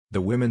The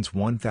women's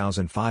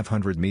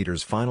 1,500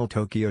 meters final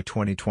Tokyo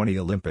 2020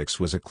 Olympics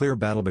was a clear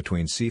battle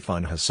between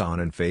Sifan Hassan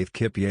and Faith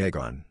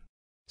Kipyegon.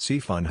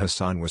 Sifan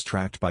Hassan was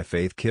tracked by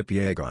Faith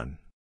Kipyegon.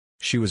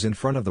 She was in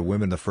front of the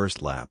women the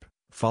first lap,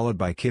 followed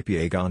by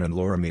Kipyegon and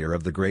Laura Miur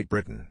of the Great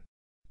Britain.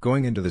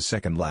 Going into the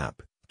second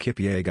lap,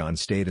 Kipyegon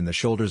stayed in the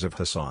shoulders of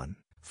Hassan,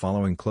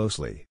 following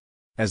closely.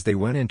 As they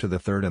went into the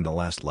third and the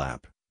last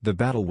lap, the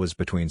battle was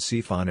between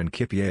Sifan and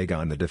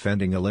Kipyegon, the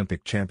defending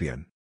Olympic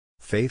champion.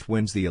 Faith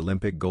wins the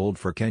Olympic gold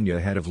for Kenya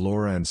ahead of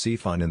Laura and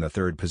Sifan in the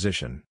third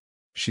position.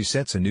 She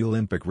sets a new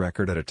Olympic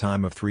record at a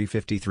time of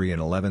 3:53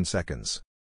 and 11 seconds.